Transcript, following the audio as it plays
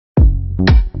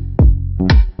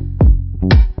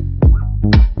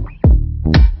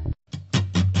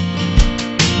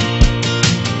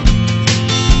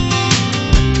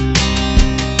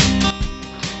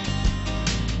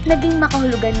Naging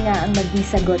makahulugan nga ang naging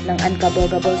sagot ng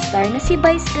unkabogable star na si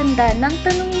Vice Ganda nang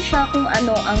tanungin siya kung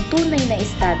ano ang tunay na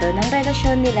estado ng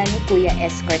relasyon nila ni Kuya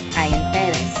Escort Ion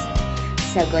Perez.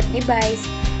 Sagot ni Vice,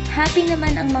 happy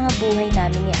naman ang mga buhay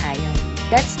namin ni Ion.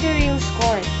 That's the real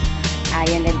score.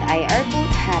 Ion and I are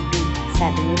both happy,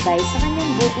 sabi ni Vice sa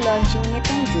kanyang book launching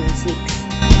nitong June 6.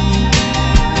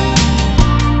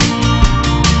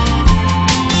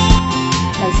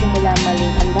 Nagsimula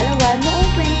maling ang dalawa noong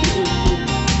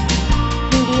 2018.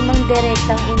 Hindi mang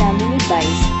direktang inamin ni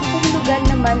Vice, nakahulugan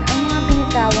naman ang mga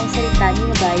binitawang salita ni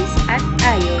Vice at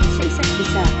Ion sa isa't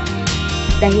isa.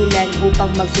 Dahilan upang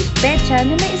magsuspecha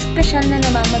na may espesyal na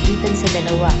namamagitan sa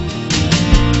dalawa.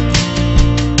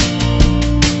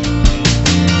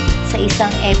 Sa isang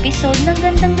episode ng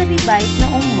Gandang Gabi Vice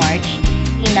noong March,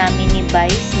 inamin ni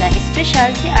Vice na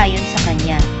espesyal si Ion sa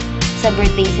kanya. Sa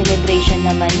birthday celebration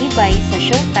naman ni Vice sa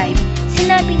Showtime,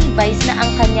 sinabi ni Vice na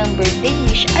ang kanyang birthday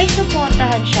wish ay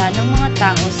suportahan siya ng mga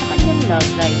tao sa kanyang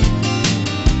love life.